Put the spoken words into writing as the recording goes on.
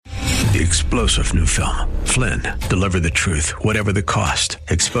The explosive new film, Flynn, deliver the truth, whatever the cost,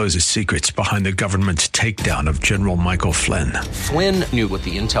 exposes secrets behind the government's takedown of General Michael Flynn. Flynn knew what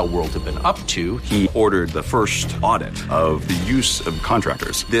the intel world had been up to. He ordered the first audit of the use of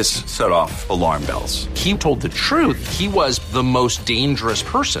contractors. This set off alarm bells. He told the truth. He was the most dangerous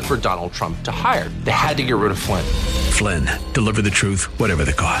person for Donald Trump to hire. They had to get rid of Flynn. Flynn, deliver the truth, whatever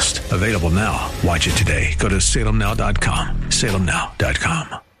the cost. Available now. Watch it today. Go to salemnow.com.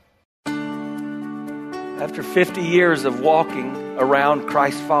 salemnow.com. After 50 years of walking around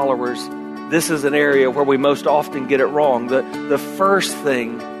Christ followers, this is an area where we most often get it wrong. The first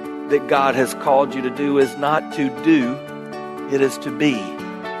thing that God has called you to do is not to do, it is to be.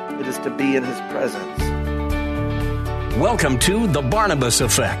 It is to be in His presence. Welcome to The Barnabas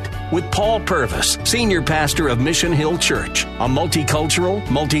Effect with Paul Purvis, Senior Pastor of Mission Hill Church, a multicultural,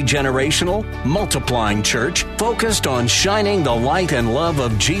 multi-generational, multiplying church focused on shining the light and love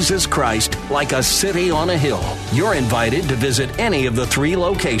of Jesus Christ like a city on a hill. You're invited to visit any of the 3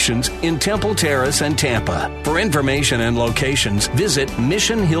 locations in Temple Terrace and Tampa. For information and locations, visit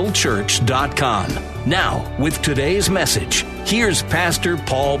missionhillchurch.com. Now, with today's message, here's Pastor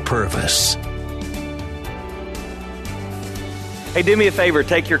Paul Purvis. Hey, do me a favor,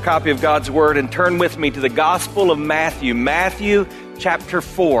 take your copy of God's Word and turn with me to the Gospel of Matthew. Matthew chapter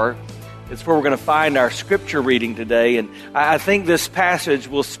 4 is where we're going to find our scripture reading today. And I think this passage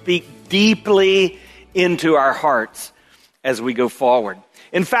will speak deeply into our hearts as we go forward.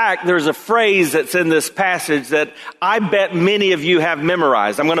 In fact, there's a phrase that's in this passage that I bet many of you have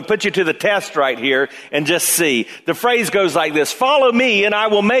memorized. I'm going to put you to the test right here and just see. The phrase goes like this: follow me and I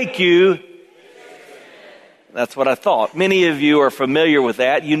will make you. That's what I thought. Many of you are familiar with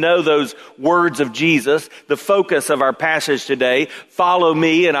that. You know those words of Jesus, the focus of our passage today. Follow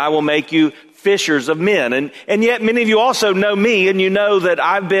me and I will make you fishers of men. And yet many of you also know me, and you know that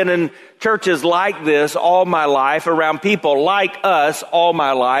I've been in churches like this all my life, around people like us all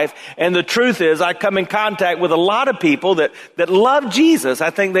my life. And the truth is, I come in contact with a lot of people that love Jesus. I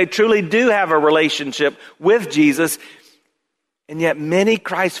think they truly do have a relationship with Jesus. And yet many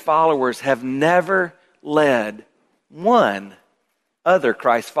Christ followers have never led one other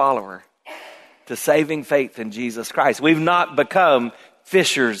Christ follower to saving faith in Jesus Christ. We've not become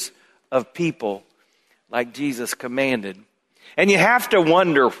fishers of people like Jesus commanded. And you have to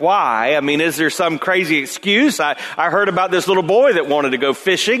wonder why. I mean, is there some crazy excuse? I heard about this little boy that wanted to go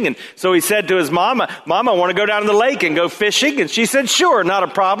fishing. And so he said to his mama, Mom, I want to go down to the lake and go fishing. And she said, sure, not a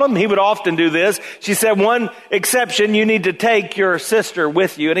problem. He would often do this. She said, one exception, you need to take your sister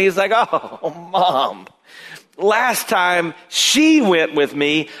with you. And he's like, oh, Mom, last time she went with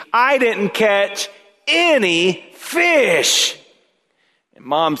me, I didn't catch any fish.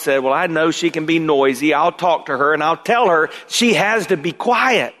 Mom said, well, I know she can be noisy. I'll talk to her and I'll tell her she has to be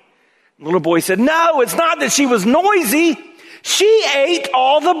quiet. The little boy said, no, it's not that she was noisy. She ate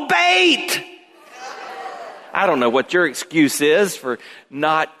all the bait. I don't know what your excuse is for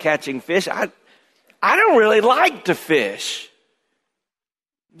not catching fish. I don't really like to fish.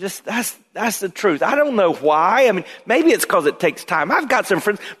 Just that's the truth. I don't know why. I mean, maybe it's because it takes time. I've got some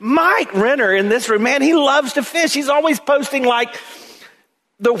friends. Mike Renner in this room, man, he loves to fish. He's always posting like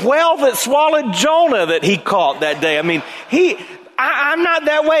the whale that swallowed Jonah that he caught that day. I mean, I'm not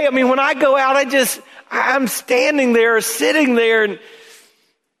that way. I mean, when I go out, I'm standing there, sitting there, and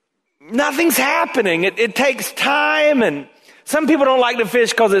nothing's happening. It takes time, and some people don't like to fish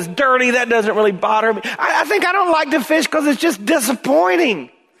because it's dirty. That doesn't really bother me. I think I don't like to fish because it's just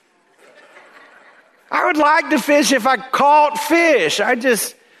disappointing. I would like to fish if I caught fish. I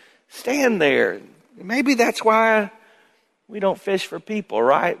just stand there. Maybe that's why we don't fish for people,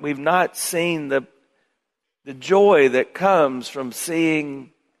 right? We've not seen the joy that comes from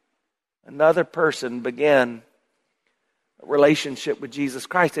seeing another person begin a relationship with Jesus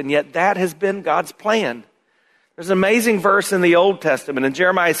Christ. And yet that has been God's plan. There's an amazing verse in the Old Testament. In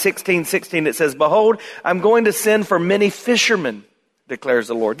Jeremiah 16:16, it says, behold, I'm going to send for many fishermen, declares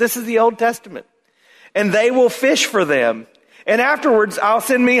the Lord. This is the Old Testament. And they will fish for them. And afterwards, I'll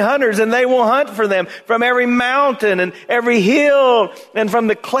send me hunters, and they will hunt for them from every mountain and every hill and from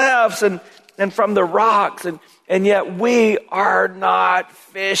the clefts and from the rocks. And yet we are not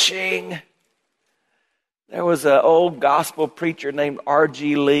fishing. There was an old gospel preacher named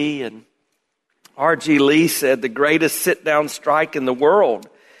R.G. Lee, and R.G. Lee said the greatest sit-down strike in the world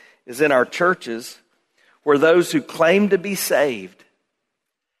is in our churches, where those who claim to be saved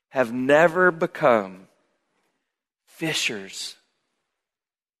have never become fishers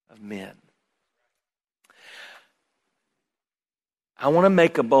of men. I want to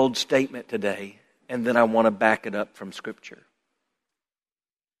make a bold statement today, and then I want to back it up from Scripture.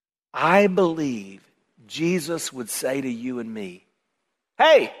 I believe Jesus would say to you and me,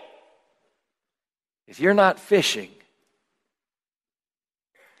 hey, if you're not fishing,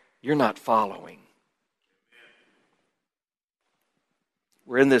 you're not following.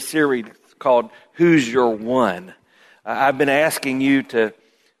 We're in this series called Who's Your One? I've been asking you to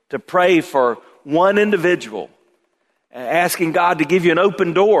pray for one individual, asking God to give you an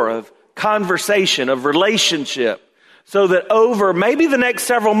open door of conversation, of relationship, so that over maybe the next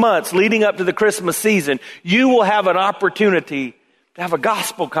several months leading up to the Christmas season, you will have an opportunity to have a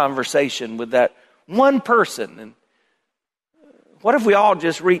gospel conversation with that one person. And what if we all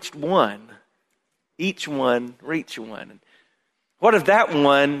just reached one? Each one reach one. And what if that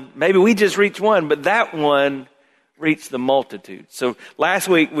one, maybe we just reach one, but that one reached the multitude? So last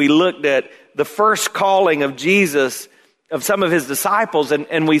week we looked at the first calling of Jesus, of some of his disciples,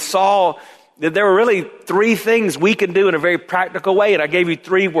 and we saw that there were really three things we can do in a very practical way, and I gave you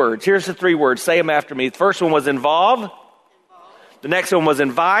 3 words. Here's the 3 words. Say them after me. The first one was involve. The next one was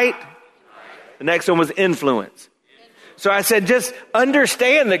invite. The next one was influence. So I said, just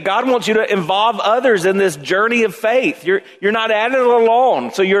understand that God wants you to involve others in this journey of faith. You're not at it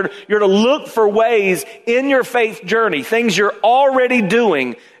alone. So you're to look for ways in your faith journey, things you're already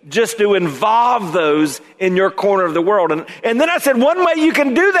doing, just to involve those in your corner of the world. And then I said, one way you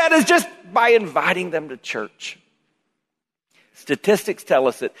can do that is just by inviting them to church. Statistics tell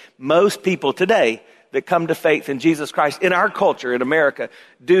us that most people today that come to faith in Jesus Christ in our culture, in America,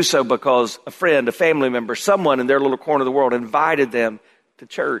 do so because a friend, a family member, someone in their little corner of the world invited them to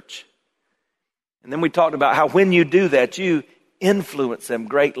church. And then we talked about how when you do that, you influence them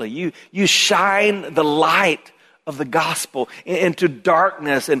greatly. You shine the light of the gospel into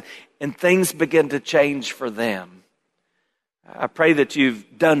darkness, and things begin to change for them. I pray that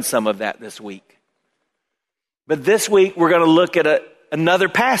you've done some of that this week. But this week, we're going to look at another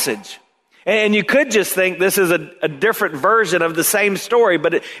passage. And you could just think this is a different version of the same story,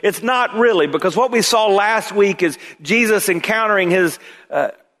 but it's not really, because what we saw last week is Jesus encountering his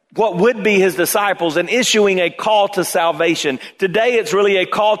what would be his disciples and issuing a call to salvation. Today it's really a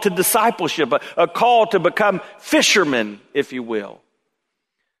call to discipleship, a call to become fishermen, if you will.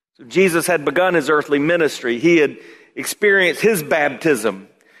 So Jesus had begun his earthly ministry. He had experienced his baptism.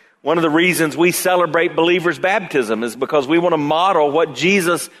 One of the reasons we celebrate believers' baptism is because we want to model what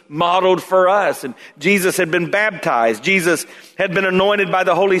Jesus modeled for us. And Jesus had been baptized. Jesus had been anointed by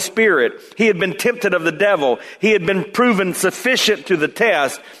the Holy Spirit. He had been tempted of the devil. He had been proven sufficient to the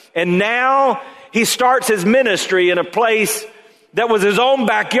test. And now he starts his ministry in a place that was his own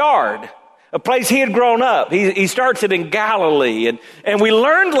backyard, a place he had grown up. He starts it in Galilee. And we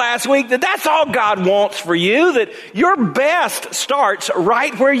learned last week that that's all God wants for you, that your best starts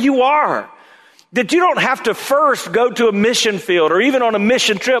right where you are. That you don't have to first go to a mission field or even on a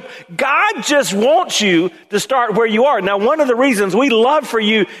mission trip. God just wants you to start where you are. Now, one of the reasons we love for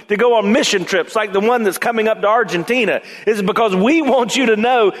you to go on mission trips like the one that's coming up to Argentina is because we want you to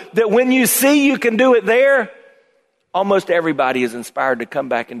know that when you see you can do it there, almost everybody is inspired to come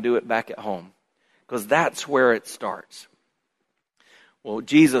back and do it back at home, because that's where it starts. Well,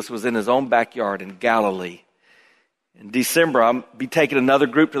 Jesus was in his own backyard in Galilee. In December, I'll be taking another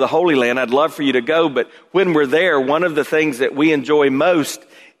group to the Holy Land. I'd love for you to go, but when we're there, one of the things that we enjoy most,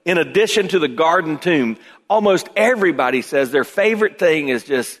 in addition to the garden tomb, almost everybody says their favorite thing is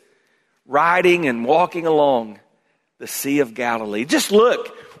just riding and walking along the Sea of Galilee. Just look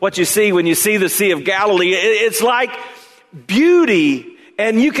what you see when you see the Sea of Galilee. It's like beauty,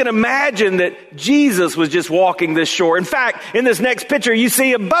 and you can imagine that Jesus was just walking this shore. In fact, in this next picture, you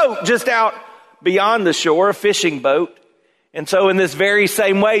see a boat just out beyond the shore, a fishing boat. And so in this very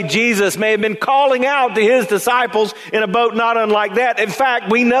same way, Jesus may have been calling out to his disciples in a boat not unlike that. In fact,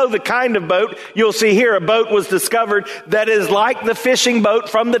 we know the kind of boat. You'll see here a boat was discovered that is like the fishing boat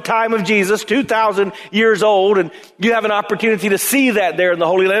from the time of Jesus, 2,000 years old. And you have an opportunity to see that there in the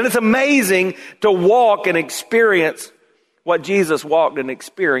Holy Land. It's amazing to walk and experience what Jesus walked and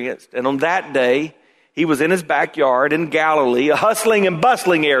experienced. And on that day, he was in his backyard in Galilee, a hustling and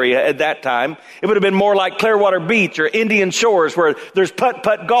bustling area at that time. It would have been more like Clearwater Beach or Indian Shores, where there's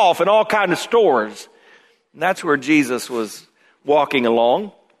putt-putt golf and all kinds of stores. And that's where Jesus was walking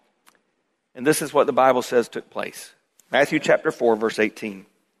along. And this is what the Bible says took place. Matthew chapter 4, verse 18.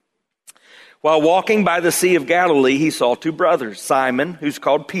 While walking by the Sea of Galilee, he saw 2 brothers, Simon, who's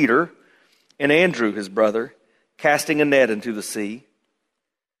called Peter, and Andrew, his brother, casting a net into the sea,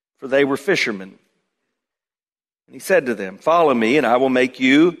 for they were fishermen. And he said to them, "Follow me, and I will make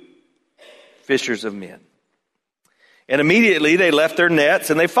you fishers of men." And immediately they left their nets,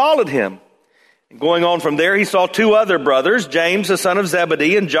 and they followed him. And going on from there, he saw two other brothers, James, the son of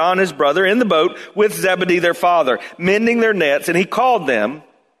Zebedee, and John, his brother, in the boat with Zebedee, their father, mending their nets. And he called them,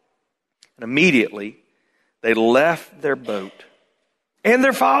 and immediately they left their boat and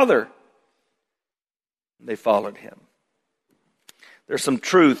their father. They followed him. There's some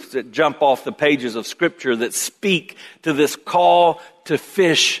truths that jump off the pages of Scripture that speak to this call to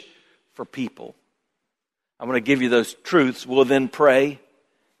fish for people. I'm going to give you those truths. We'll then pray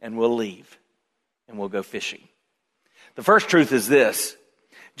and we'll leave and we'll go fishing. The first truth is this: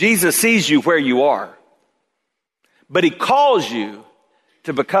 Jesus sees you where you are, but he calls you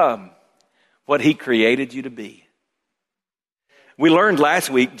to become what he created you to be. We learned last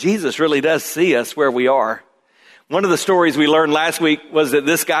week, Jesus really does see us where we are. One of the stories we learned last week was that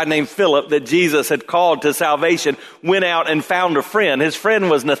this guy named Philip that Jesus had called to salvation went out and found a friend. His friend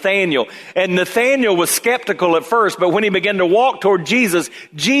was Nathanael. And Nathanael was skeptical at first, but when he began to walk toward Jesus,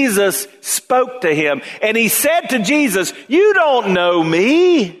 Jesus spoke to him. And he said to Jesus, "You don't know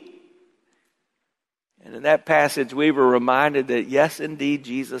me." And in that passage, we were reminded that yes, indeed,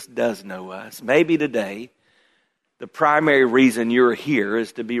 Jesus does know us. Maybe today, the primary reason you're here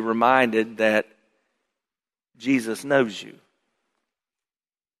is to be reminded that Jesus knows you.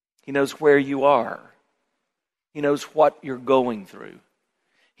 He knows where you are. He knows what you're going through.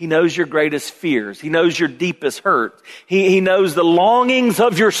 He knows your greatest fears. He knows your deepest hurt. He knows the longings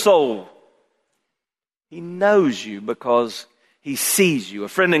of your soul. He knows you because he sees you. A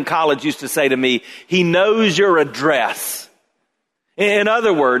friend in college used to say to me, he knows your address. In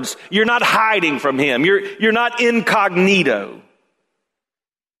other words, you're not hiding from him. You're not incognito.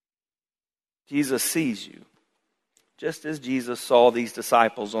 Jesus sees you, just as Jesus saw these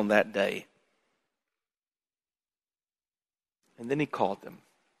disciples on that day. And then he called them.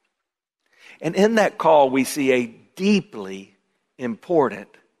 And in that call, we see a deeply important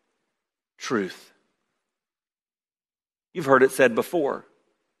truth. You've heard it said before.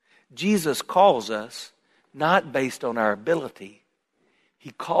 Jesus calls us not based on our ability. He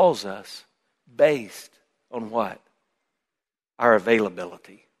calls us based on what? Our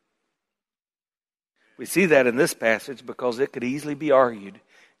availability. We see that in this passage because it could easily be argued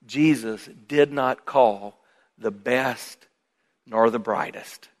Jesus did not call the best nor the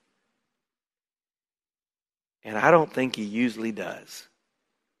brightest. And I don't think he usually does.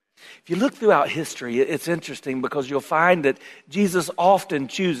 If you look throughout history, it's interesting because you'll find that Jesus often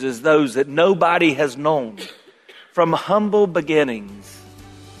chooses those that nobody has known from humble beginnings,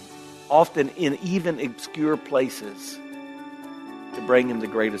 often in even obscure places, to bring him the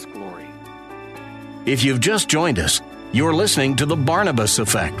greatest glory. If you've just joined us, you're listening to The Barnabas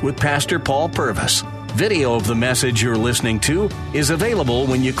Effect with Pastor Paul Purvis. Video of the message you're listening to is available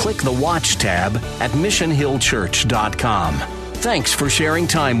when you click the Watch tab at missionhillchurch.com. Thanks for sharing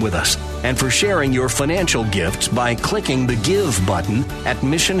time with us and for sharing your financial gifts by clicking the Give button at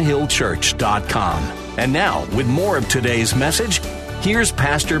missionhillchurch.com. And now, with more of today's message, here's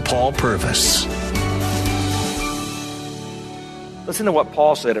Pastor Paul Purvis. Listen to what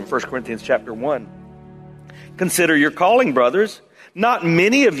Paul said in 1 Corinthians chapter 1. Consider your calling, brothers. Not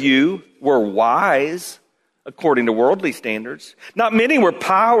many of you were wise according to worldly standards. Not many were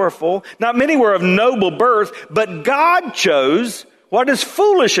powerful. Not many were of noble birth. But God chose what is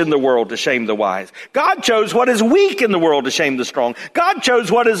foolish in the world to shame the wise. God chose what is weak in the world to shame the strong. God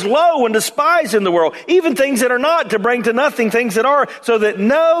chose what is low and despised in the world, even things that are not, to bring to nothing things that are, so that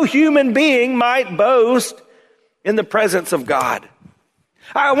no human being might boast in the presence of God.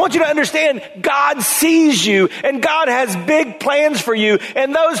 I want you to understand, God sees you and God has big plans for you,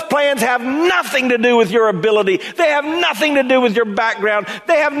 and those plans have nothing to do with your ability. They have nothing to do with your background.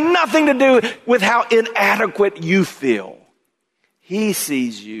 They have nothing to do with how inadequate you feel. He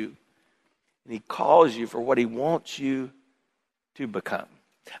sees you and he calls you for what he wants you to become.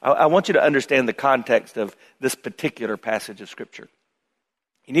 I want you to understand the context of this particular passage of Scripture.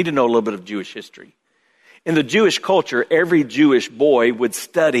 You need to know a little bit of Jewish history. In the Jewish culture, every Jewish boy would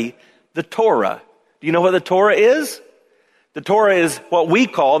study the Torah. Do you know what the Torah is? The Torah is what we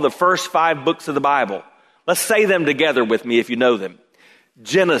call the first 5 books of the Bible. Let's say them together with me if you know them.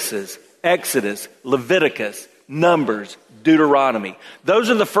 Genesis, Exodus, Leviticus, Numbers, Deuteronomy. Those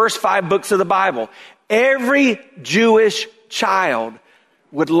are the first 5 books of the Bible. Every Jewish child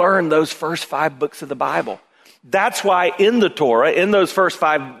would learn those first 5 books of the Bible. That's why in the Torah, in those first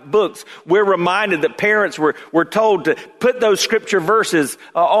 5 books, we're reminded that parents were told to put those scripture verses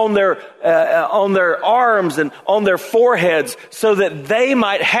on their arms and on their foreheads so that they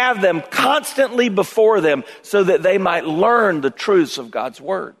might have them constantly before them, so that they might learn the truths of God's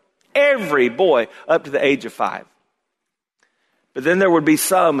Word. Every boy up to the age of 5. But then there would be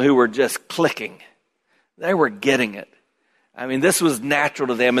some who were just clicking. They were getting it. I mean, this was natural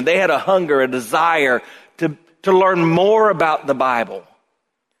to them, and they had a hunger, a desire to learn more about the Bible,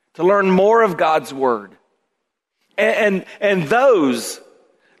 to learn more of God's Word. And those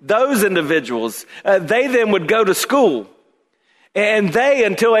individuals, they then would go to school, and they,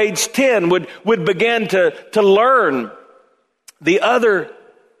 until age 10, would begin to learn the other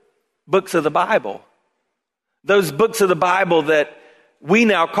books of the Bible. Those books of the Bible that we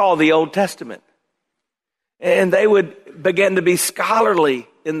now call the Old Testament. And they would begin to be scholarly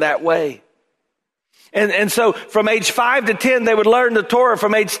in that way. And so from age 5 to 10, they would learn the Torah.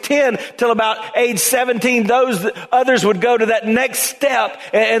 From age 10 till about age 17, those others would go to that next step,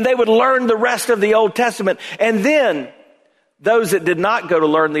 and they would learn the rest of the Old Testament. And then those that did not go to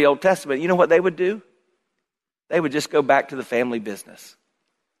learn the Old Testament, you know what they would do? They would just go back to the family business.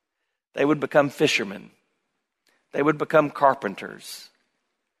 They would become fishermen. They would become carpenters.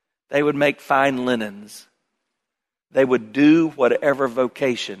 They would make fine linens. They would do whatever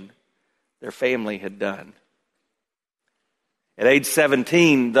vocation their family had done. At age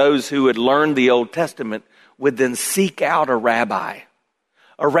 17, those who had learned the Old Testament would then seek out a rabbi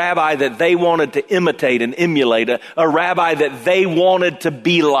that they wanted to imitate and emulate, a rabbi that they wanted to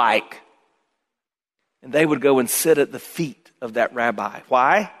be like. And they would go and sit at the feet of that rabbi.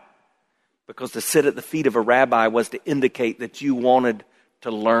 Why? Because to sit at the feet of a rabbi was to indicate that you wanted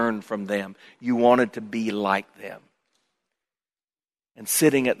to learn from them. You wanted to be like them. And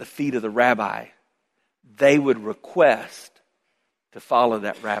sitting at the feet of the rabbi, they would request to follow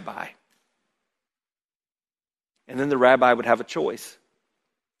that rabbi. And then the rabbi would have a choice.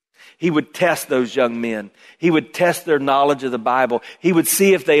 He would test those young men. He would test their knowledge of the Bible. He would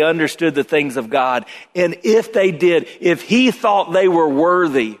see if they understood the things of God. And if they did, if he thought they were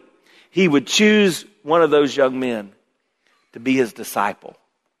worthy, he would choose one of those young men to be his disciple,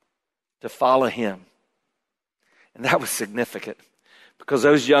 to follow him. And that was significant because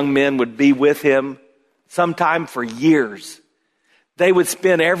those young men would be with him sometime for years. They would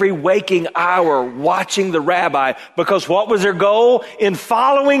spend every waking hour watching the rabbi because what was their goal? In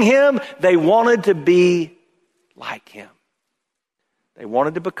following him, they wanted to be like him. They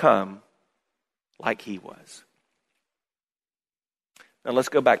wanted to become like he was. Now let's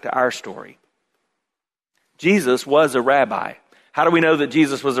go back to our story. Jesus was a rabbi. How do we know that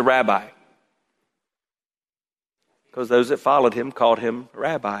Jesus was a rabbi? Because those that followed him called him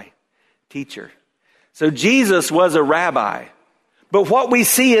rabbi, teacher. So Jesus was a rabbi. But what we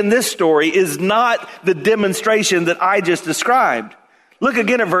see in this story is not the demonstration that I just described. Look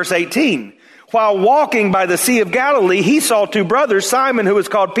again at verse 18. While walking by the Sea of Galilee, he saw two brothers, Simon, who was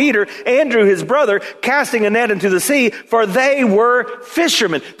called Peter, Andrew, his brother, casting a net into the sea, for they were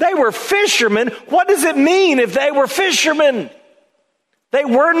fishermen. They were fishermen. What does it mean if they were fishermen? They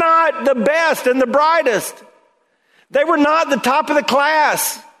were not the best and the brightest. They were not the top of the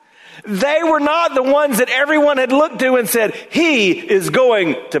class. They were not the ones that everyone had looked to and said, he is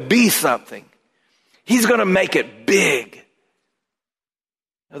going to be something. He's going to make it big.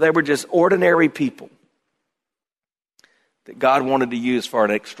 No, they were just ordinary people that God wanted to use for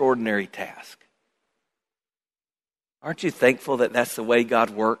an extraordinary task. Aren't you thankful that that's the way God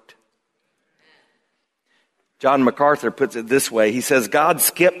worked? John MacArthur puts it this way. He says, God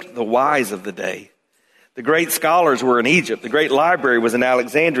skipped the wise of the day. The great scholars were in Egypt. The great library was in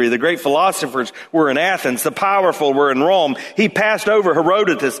Alexandria. The great philosophers were in Athens. The powerful were in Rome. He passed over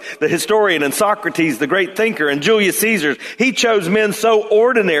Herodotus, the historian, and Socrates, the great thinker, and Julius Caesar. He chose men so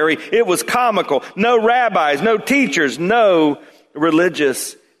ordinary, it was comical. No rabbis, no teachers, no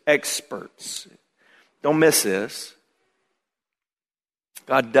religious experts. Don't miss this.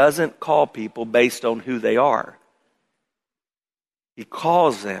 God doesn't call people based on who they are. He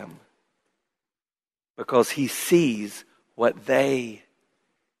calls them because he sees what they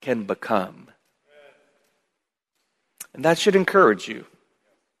can become. And that should encourage you.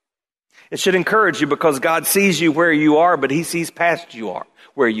 It should encourage you because God sees you where you are, but he sees past you are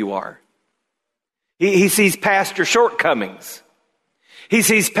where you are. He sees past your shortcomings. He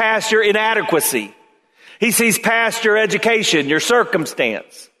sees past your inadequacy. He sees past your education, your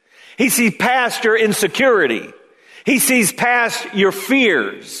circumstance. He sees past your insecurity. He sees past your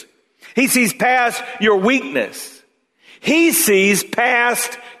fears. He sees past your weakness. He sees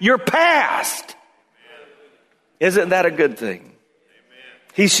past your past. Isn't that a good thing?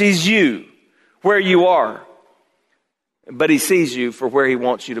 He sees you where you are, but he sees you for where he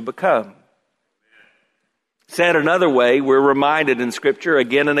wants you to become. Said another way, we're reminded in Scripture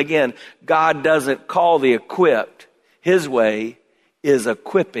again and again, God doesn't call the equipped. His way is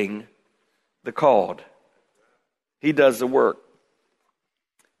equipping the called. He does the work.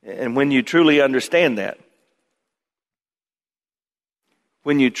 And when you truly understand that,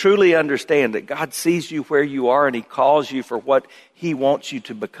 when you truly understand that God sees you where you are and He calls you for what He wants you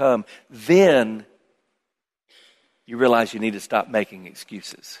to become, then you realize you need to stop making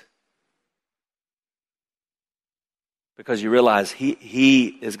excuses. Because you realize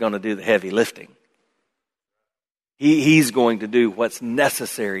He is going to do the heavy lifting. He's going to do what's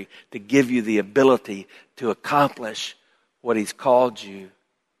necessary to give you the ability to accomplish what He's called you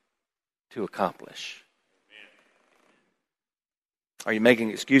to accomplish. Are you making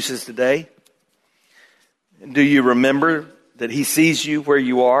excuses today? Do you remember that He sees you where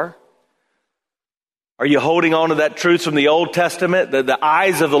you are? Are you holding on to that truth from the Old Testament, the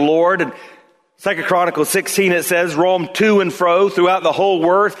eyes of the Lord? And 2 Chronicles 16, it says, roam to and fro throughout the whole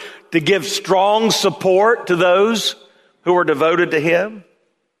earth to give strong support to those who are devoted to Him.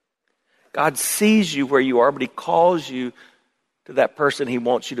 God sees you where you are, but He calls you to that person He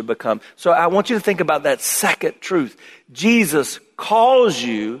wants you to become. So I want you to think about that second truth. Jesus calls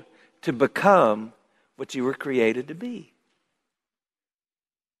you to become what you were created to be.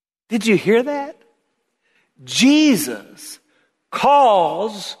 Did you hear that? Jesus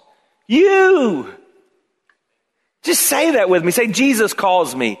calls you. Just say that with me. Say, Jesus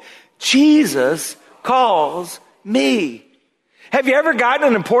calls me. Jesus calls me. Have you ever gotten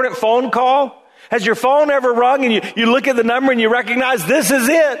an important phone call? Has your phone ever rung and you look at the number and you recognize this is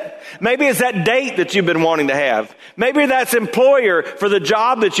it? Maybe it's that date that you've been wanting to have. Maybe that's employer for the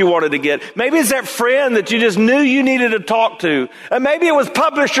job that you wanted to get. Maybe it's that friend that you just knew you needed to talk to. And maybe it was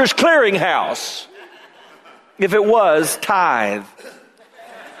Publishers Clearinghouse. If it was, tithe.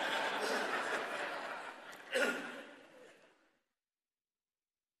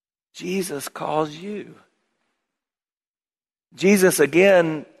 Jesus calls you. Jesus,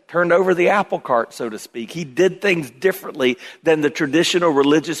 again, turned over the apple cart, so to speak. He did things differently than the traditional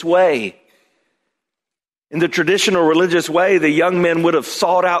religious way. In the traditional religious way, the young men would have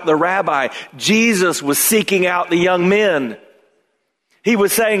sought out the rabbi. Jesus was seeking out the young men. He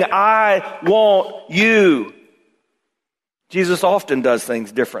was saying, I want you. Jesus often does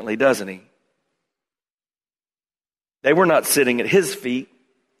things differently, doesn't He? They were not sitting at His feet.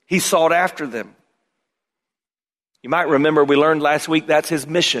 He sought after them. You might remember we learned last week that's His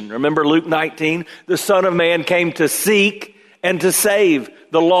mission. Remember Luke 19? The Son of Man came to seek and to save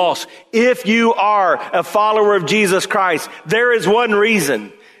the lost. If you are a follower of Jesus Christ, there is one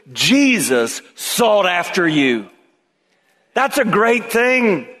reason. Jesus sought after you. That's a great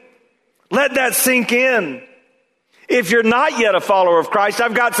thing. Let that sink in. If you're not yet a follower of Christ,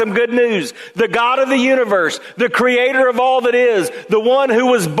 I've got some good news. The God of the universe, the creator of all that is, the one who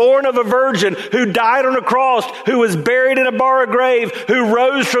was born of a virgin, who died on a cross, who was buried in a borrowed grave, who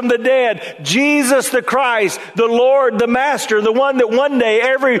rose from the dead, Jesus the Christ, the Lord, the Master, the one that one day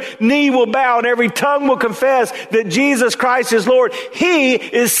every knee will bow and every tongue will confess that Jesus Christ is Lord. He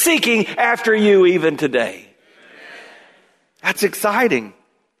is seeking after you even today. That's exciting.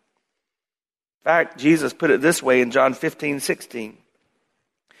 In fact, Jesus put it this way in John 15:16.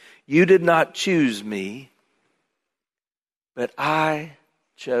 You did not choose me, but I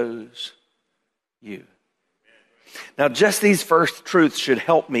chose you. Now, just these first truths should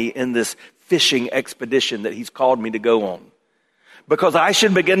help me in this fishing expedition that He's called me to go on. Because I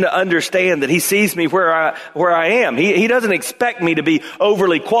should begin to understand that He sees me where I am. He doesn't expect me to be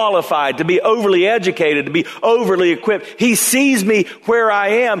overly qualified, to be overly educated, to be overly equipped. He sees me where I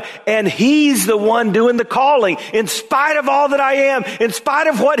am, and He's the one doing the calling. In spite of all that I am, in spite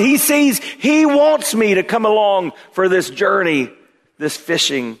of what He sees, He wants me to come along for this journey, this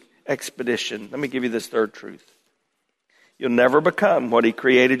fishing expedition. Let me give you this third truth. You'll never become what He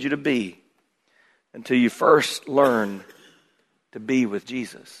created you to be until you first learn to be with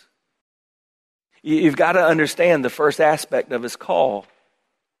Jesus. You've got to understand the first aspect of His call.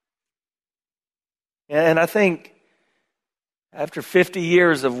 And I think after 50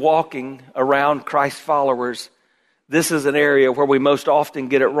 years of walking around Christ followers, this is an area where we most often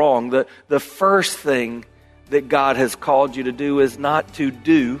get it wrong. The first thing that God has called you to do is not to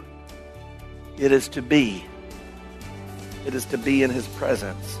do, it is to be. It is to be in His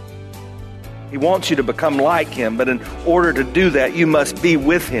presence. He wants you to become like Him, but in order to do that, you must be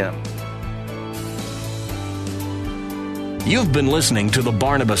with Him. You've been listening to The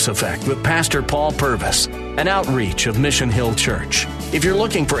Barnabas Effect with Pastor Paul Purvis, an outreach of Mission Hill Church. If you're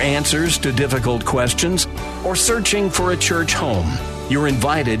looking for answers to difficult questions or searching for a church home, you're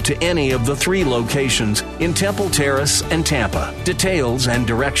invited to any of the 3 locations in Temple Terrace and Tampa. Details and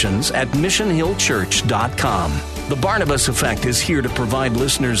directions at missionhillchurch.com. The Barnabas Effect is here to provide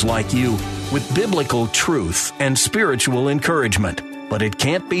listeners like you with biblical truth and spiritual encouragement. but it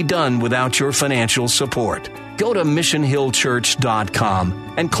can't be done without your financial support. Go to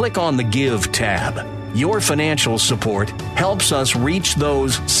missionhillchurch.com and click on the Give tab. Your financial support helps us reach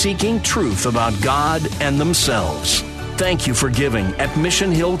those seeking truth about God and themselves. Thank you for giving at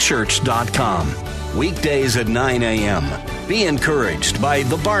missionhillchurch.com. Weekdays at 9 a.m. Be encouraged by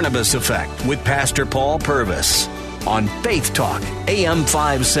The Barnabas Effect with Pastor Paul Purvis on Faith Talk, AM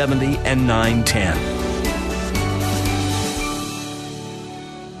 570 and 910.